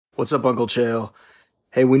What's up, Uncle Chael?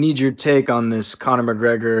 Hey, we need your take on this Conor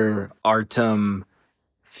McGregor Artem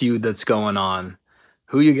feud that's going on.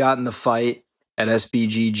 Who you got in the fight at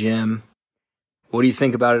SBG Gym? What do you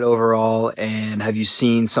think about it overall? And have you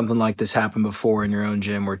seen something like this happen before in your own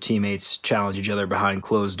gym where teammates challenge each other behind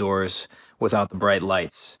closed doors without the bright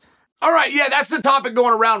lights? All right, yeah, that's the topic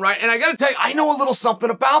going around, right? And I got to tell you, I know a little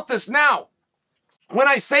something about this now. When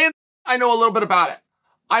I say it, I know a little bit about it.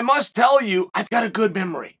 I must tell you, I've got a good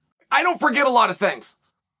memory. I don't forget a lot of things.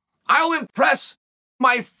 I'll impress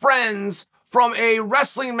my friends from a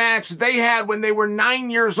wrestling match they had when they were 9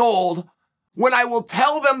 years old when I will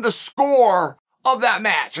tell them the score of that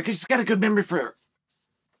match. I just got a good memory for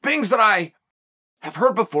things that I have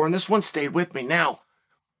heard before, and this one stayed with me. Now,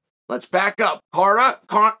 let's back up. Conor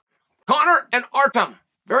and Artem,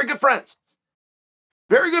 very good friends.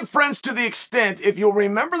 Very good friends to the extent, if you'll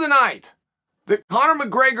remember the night, that Conor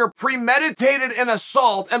McGregor premeditated an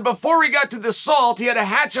assault, and before he got to the assault, he had to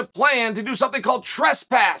hatch a plan to do something called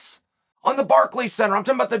trespass on the Barclays Center. I'm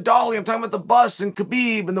talking about the dolly, I'm talking about the bus and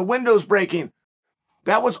Khabib and the windows breaking.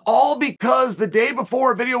 That was all because the day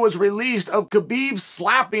before a video was released of Khabib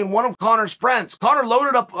slapping one of Conor's friends. Conor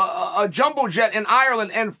loaded up a jumbo jet in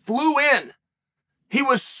Ireland and flew in. He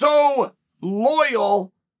was so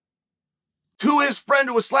loyal to his friend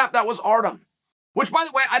who was slapped. That was Artem. Which, by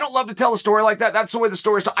the way, I don't love to tell a story like that. That's the way the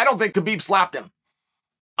story is told. I don't think Khabib slapped him.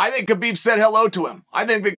 I think Khabib said hello to him. I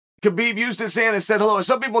think that Khabib used his hand and said hello.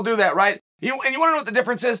 Some people do that, right? And you want to know what the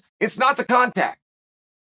difference is? It's not the contact.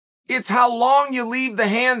 It's how long you leave the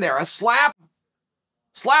hand there. A slap's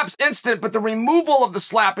instant, but the removal of the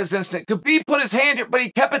slap is instant. Khabib put his hand here, but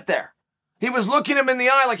he kept it there. He was looking him in the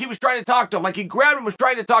eye like he was trying to talk to him, like he grabbed him and was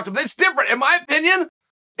trying to talk to him. That's different. In my opinion,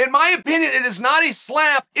 it is not a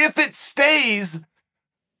slap if it stays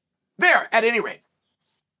there, at any rate.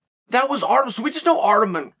 That was Artem. So we just know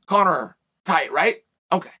Artem and Conor are tight, right?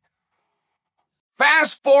 Okay.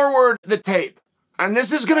 Fast forward the tape. And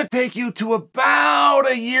this is going to take you to about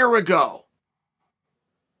a year ago.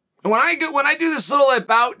 And when I do this little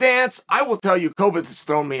about dance, I will tell you COVID has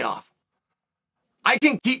thrown me off. I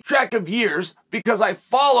can keep track of years because I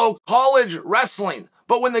follow college wrestling.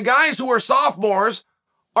 But when the guys who are sophomores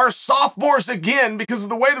again because of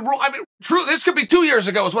the way the rule, I mean, true, this could be 2 years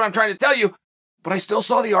ago is what I'm trying to tell you. But I still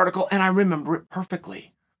saw the article and I remember it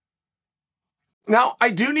perfectly. Now, I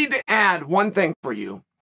do need to add one thing for you,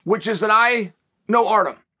 which is that I know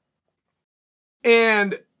Artem.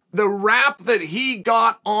 And the rap that he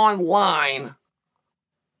got online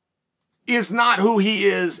is not who he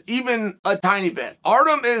is, even a tiny bit.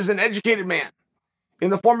 Artem is an educated man in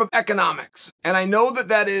the form of economics. And I know that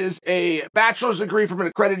that is a bachelor's degree from an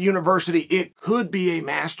accredited university. It could be a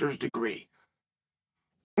master's degree.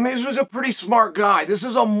 And this was a pretty smart guy. This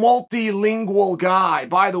is a multilingual guy,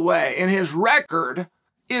 by the way. And his record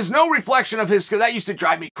is no reflection of his skill. That used to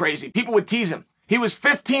drive me crazy. People would tease him. He was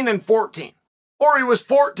 15 and 14. Or he was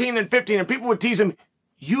 14 and 15. And people would tease him.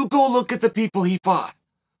 You go look at the people he fought,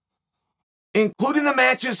 including the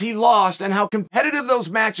matches he lost and how competitive those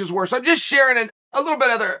matches were. So I'm just sharing a little bit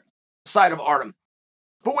other side of Artem.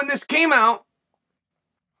 But when this came out,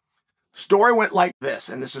 story went like this.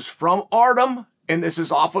 And this is from Artem. And this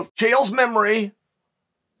is off of Chael's memory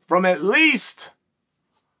from at least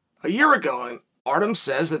a year ago. And Artem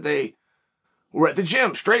says that they were at the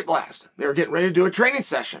gym, straight blast. They were getting ready to do a training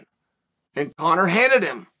session. And Conor handed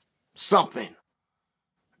him something.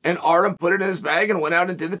 And Artem put it in his bag and went out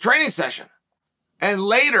and did the training session. And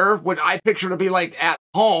later, what I picture to be like at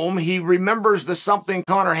home, he remembers the something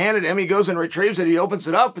Conor handed him. He goes and retrieves it. He opens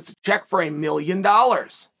it up. It's a check for $1 million.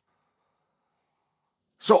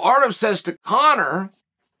 So Artem says to Conor,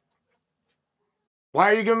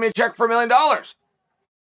 why are you giving me a check for $1 million?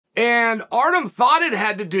 And Artem thought it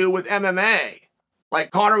had to do with MMA.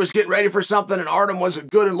 Like Conor was getting ready for something and Artem was a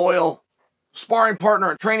good and loyal sparring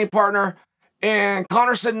partner and training partner. And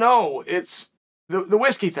Conor said, no, it's the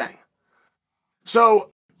whiskey thing.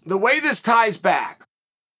 So the way this ties back,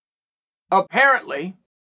 apparently,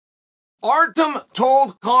 Artem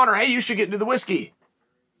told Conor, hey, you should get into the whiskey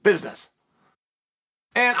business.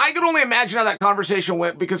 And I could only imagine how that conversation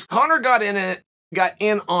went because Conor got in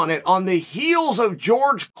on it on the heels of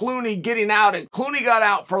George Clooney getting out, and Clooney got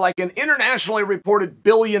out for like an internationally reported $1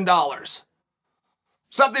 billion.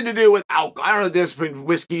 Something to do with alcohol. I don't know the difference between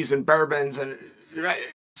whiskeys and bourbons, and right?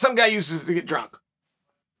 Some guy uses to get drunk.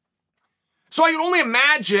 So I can only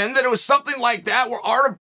imagine that it was something like that where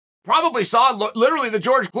Artem probably saw literally the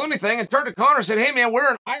George Clooney thing and turned to Conor and said, hey man,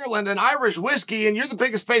 we're in Ireland and Irish whiskey and you're the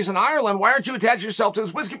biggest face in Ireland. Why aren't you attaching yourself to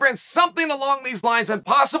this whiskey brand? Something along these lines, and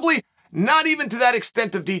possibly not even to that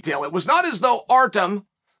extent of detail. It was not as though Artem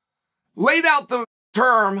laid out the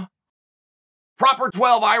term proper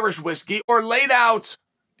 12 Irish whiskey, or laid out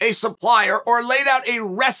a supplier, or laid out a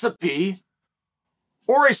recipe,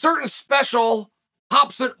 or a certain special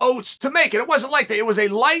hops and oats to make it. It wasn't like that. It was a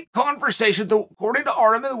light conversation, according to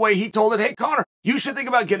Artem, and the way he told it. Hey, Conor, you should think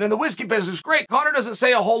about getting in the whiskey business. Great. Conor doesn't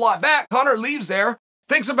say a whole lot back. Conor leaves there,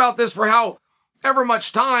 thinks about this for however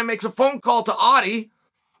much time, makes a phone call to Audie.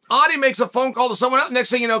 Audie makes a phone call to someone else. Next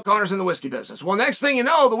thing you know, Conor's in the whiskey business. Well, next thing you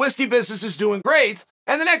know, the whiskey business is doing great.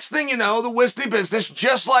 And the next thing you know, the whiskey business,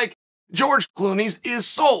 just like George Clooney's, is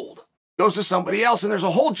sold. Goes to somebody else, and there's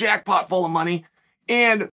a whole jackpot full of money.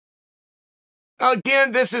 And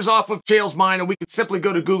again, this is off of Chael's mind, and we could simply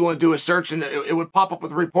go to Google and do a search, and it would pop up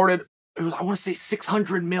with reported, I want to say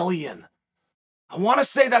 600 million. I want to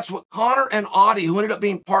say that's what Conor and Audie, who ended up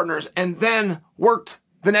being partners and then worked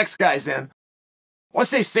the next guys in, I want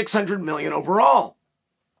to say 600 million overall.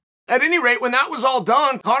 At any rate, when that was all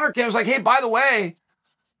done, Conor came and was like, hey, by the way,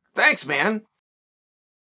 thanks, man.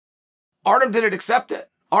 Artem didn't accept it.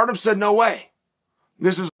 Artem said, no way.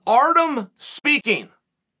 This is Artem speaking.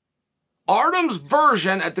 Artem's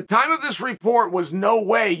version at the time of this report was, no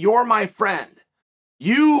way, you're my friend.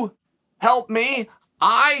 You help me,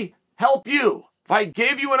 I help you. If I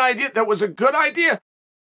gave you an idea that was a good idea,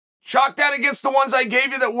 chalk that against the ones I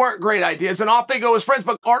gave you that weren't great ideas, and off they go as friends.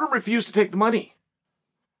 But Artem refused to take the money.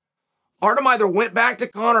 Artem either went back to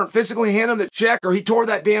Conor and physically handed him the check, or he tore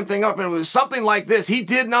that damn thing up, and it was something like this. He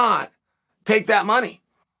did not take that money.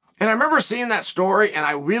 And I remember seeing that story, and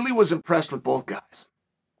I really was impressed with both guys.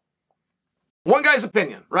 One guy's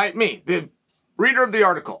opinion, right? Me, the reader of the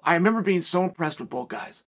article. I remember being so impressed with both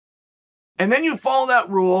guys. And then you follow that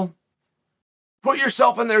rule, put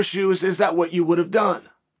yourself in their shoes. Is that what you would have done?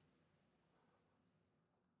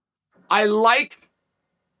 I like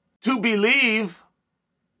to believe,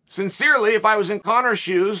 sincerely, if I was in Conor's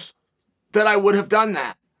shoes, that I would have done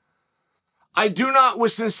that. I do not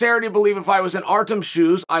with sincerity believe if I was in Artem's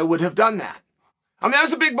shoes, I would have done that. I mean, that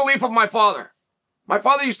was a big belief of my father. My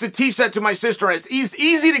father used to teach that to my sister. It's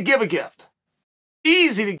easy to give a gift.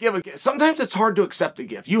 Easy to give a gift. Sometimes it's hard to accept a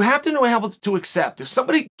gift. You have to know how to accept. If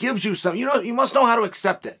somebody gives you something, you must know how to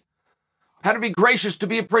accept it. How to be gracious, to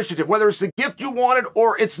be appreciative, whether it's the gift you wanted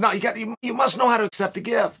or it's not. You must know how to accept a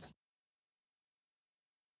gift.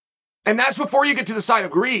 And that's before you get to the side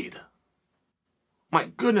of greed. My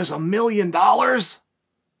goodness, $1 million?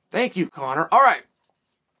 Thank you, Conor. All right.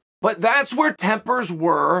 But that's where tempers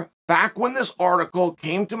were back when this article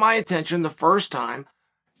came to my attention the first time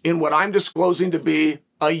in what I'm disclosing to be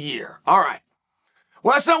a year. All right.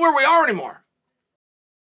 Well, that's not where we are anymore.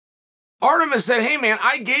 Artem has said, hey, man,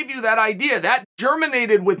 I gave you that idea. That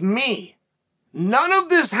germinated with me. None of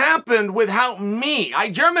this happened without me. I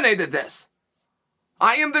germinated this.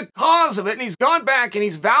 I am the cause of it. And he's gone back and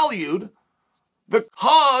he's valued the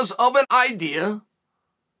cause of an idea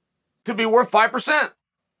to be worth 5%.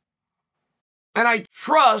 And I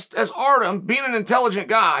trust, as Artem, being an intelligent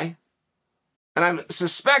guy, and I'm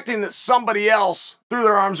suspecting that somebody else threw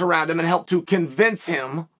their arms around him and helped to convince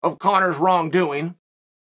him of Conor's wrongdoing,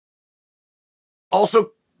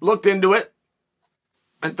 also looked into it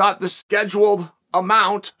and thought the scheduled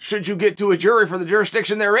amount, should you get to a jury for the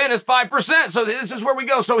jurisdiction they're in, is 5%. So this is where we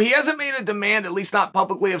go. So he hasn't made a demand, at least not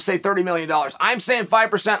publicly, of, say, $30 million. I'm saying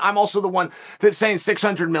 5%. I'm also the one that's saying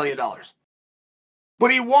 $600 million.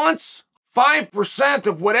 But he wants 5%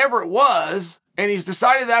 of whatever it was, and he's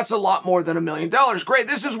decided that's a lot more than $1 million. Great.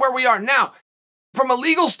 This is where we are now. From a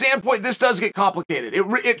legal standpoint, this does get complicated.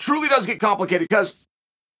 It truly does get complicated, because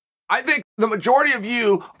I think the majority of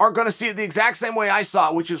you are going to see it the exact same way I saw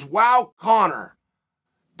it, which is, wow, Conor,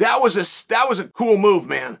 that was a cool move,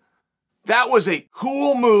 man. That was a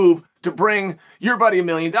cool move to bring your buddy $1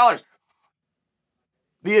 million.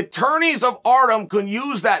 The attorneys of Artem can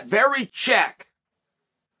use that very check,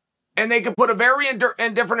 and they can put a very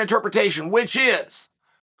different interpretation, which is,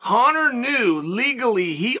 Conor knew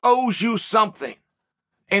legally he owes you something.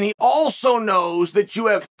 And he also knows that you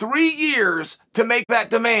have 3 years to make that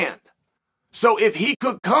demand. So if he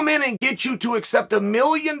could come in and get you to accept $1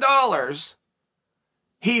 million,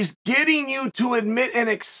 he's getting you to admit and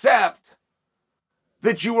accept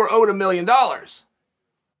that you were owed $1 million.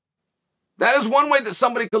 That is one way that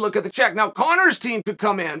somebody could look at the check. Now, Conor's team could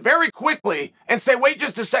come in very quickly and say, wait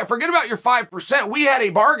just a sec, forget about your 5%. We had a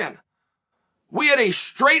bargain. We had a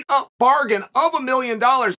straight up bargain of $1 million,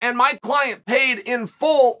 and my client paid in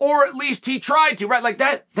full, or at least he tried to, right? Like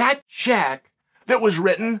that check that was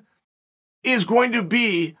written is going to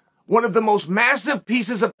be one of the most massive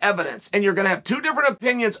pieces of evidence, and you're going to have 2 different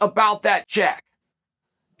opinions about that check.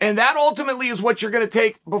 And that ultimately is what you're going to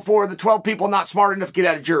take before the 12 people not smart enough to get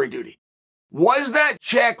out of jury duty. Was that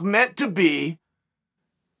check meant to be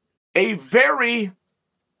a very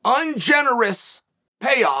ungenerous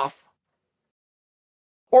payoff?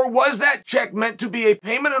 Or was that check meant to be a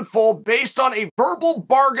payment in full based on a verbal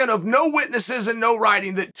bargain of no witnesses and no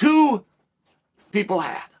writing that two people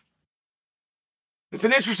had? It's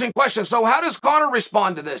an interesting question. So how does Conor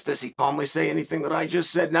respond to this? Does he calmly say anything that I just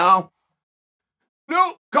said? No.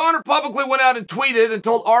 No, Conor publicly went out and tweeted and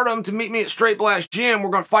told Artem to meet me at Straight Blast Gym.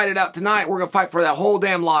 We're going to fight it out tonight. We're going to fight for that whole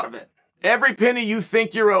damn lot of it. Every penny you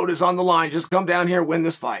think you're owed is on the line. Just come down here and win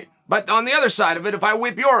this fight. But on the other side of it, if I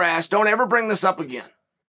whip your ass, don't ever bring this up again.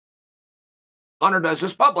 Conor does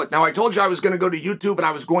this public. Now, I told you I was going to go to YouTube and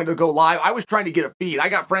I was going to go live. I was trying to get a feed. I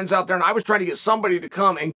got friends out there and I was trying to get somebody to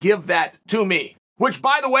come and give that to me, which,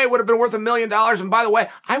 by the way, would have been worth $1 million. And by the way,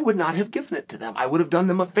 I would not have given it to them. I would have done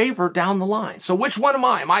them a favor down the line. So which one am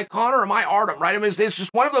I? Am I Conor or am I Artem, right? I mean, it's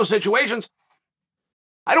just one of those situations.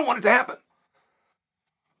 I don't want it to happen.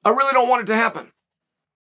 I really don't want it to happen.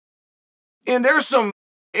 And there's some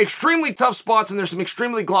extremely tough spots and there's some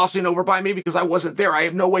extremely glossing over by me because I wasn't there. I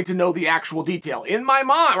have no way to know the actual detail. In my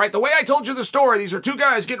mind, right, the way I told you the story, these are two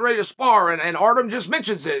guys getting ready to spar and Artem just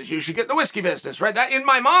mentions this. You should get in the whiskey business, right? That in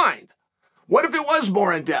my mind. What if it was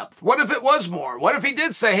more in depth? What if it was more? What if he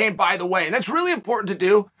did say, hey, by the way, and that's really important to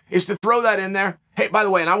do, is to throw that in there. Hey, by the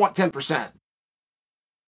way, and I want 10%.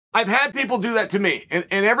 I've had people do that to me, and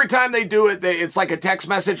every time they do it, it's like a text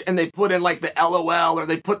message, and they put in like the LOL, or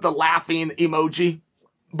they put the laughing emoji.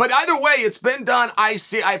 But either way, it's been done. I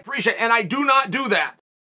see, I appreciate it, and I do not do that.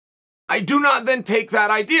 I do not then take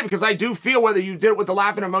that idea, because I do feel whether you did it with the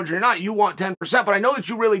laughing emoji or not, you want 10%, but I know that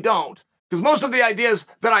you really don't. Because most of the ideas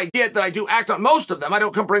that I get, that I do act on, most of them, I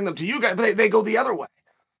don't come bring them to you guys, but they go the other way.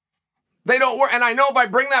 They don't work. And I know if I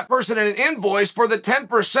bring that person in an invoice for the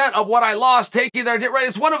 10% of what I lost, taking their, right,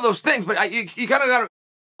 it's one of those things, but you kind of got to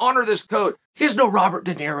honor this code. He's no Robert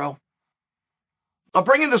De Niro. I'll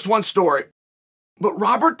bring in this one story, but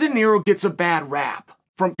Robert De Niro gets a bad rap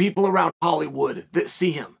from people around Hollywood that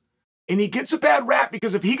see him. And he gets a bad rap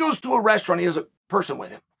because if he goes to a restaurant, he has a person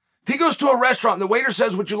with him. If he goes to a restaurant and the waiter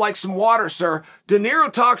says, would you like some water, sir? De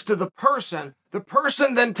Niro talks to the person. The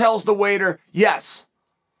person then tells the waiter, yes.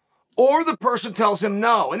 Or the person tells him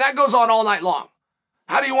no. And that goes on all night long.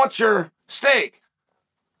 How do you want your steak?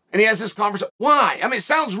 And he has this conversation. Why? I mean, it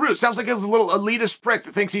sounds rude. It sounds like he's a little elitist prick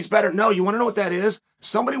that thinks he's better. No, you want to know what that is?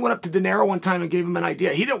 Somebody went up to De Niro one time and gave him an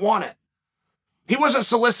idea. He didn't want it. He wasn't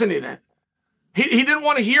soliciting it. He didn't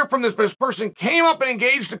want to hear from this, but this person came up and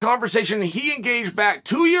engaged a conversation, and he engaged back.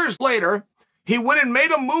 2 years later, he went and made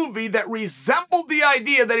a movie that resembled the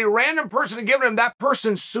idea that a random person had given him. That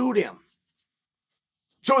person sued him.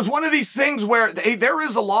 So it's one of these things where there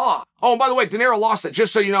is a law. Oh, and by the way, De Niro lost it,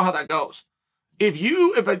 just so you know how that goes.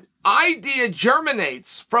 If an idea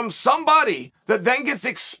germinates from somebody that then gets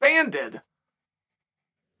expanded,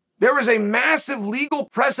 there is a massive legal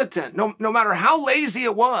precedent, no matter how lazy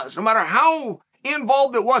it was, no matter how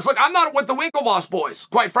involved it was. Look, I'm not with the Winklevoss boys,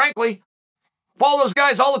 quite frankly. Follow those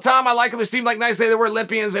guys all the time. I like them. They seem like nice. They were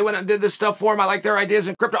Olympians. They went and did this stuff for them. I like their ideas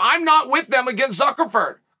in crypto. I'm not with them against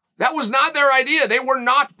Zuckerberg. That was not their idea. They were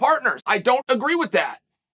not partners. I don't agree with that.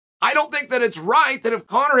 I don't think that it's right that if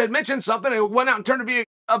Conor had mentioned something and it went out and turned to be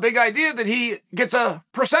a big idea that he gets a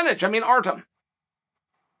percentage. I mean, Artem.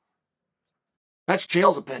 That's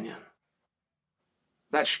Chael's opinion.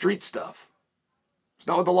 That's street stuff. It's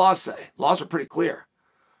not what the laws say. Laws are pretty clear.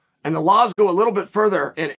 And the laws go a little bit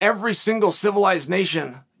further in every single civilized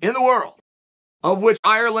nation in the world, of which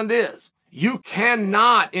Ireland is. You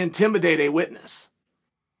cannot intimidate a witness.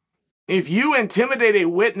 If you intimidate a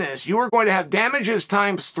witness, you are going to have damages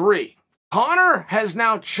times 3. Conor has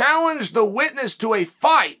now challenged the witness to a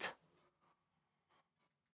fight.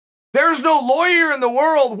 There's no lawyer in the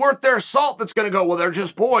world worth their salt that's going to go, well, they're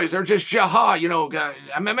just boys. They're just jaha, you know,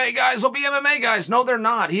 MMA guys will be MMA guys. No, they're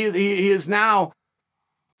not. He is now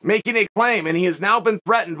making a claim, and he has now been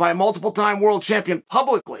threatened by a multiple-time world champion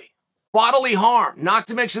publicly. Bodily harm, not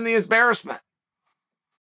to mention the embarrassment.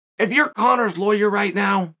 If you're Conor's lawyer right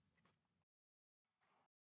now,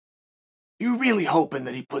 you're really hoping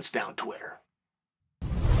that he puts down Twitter.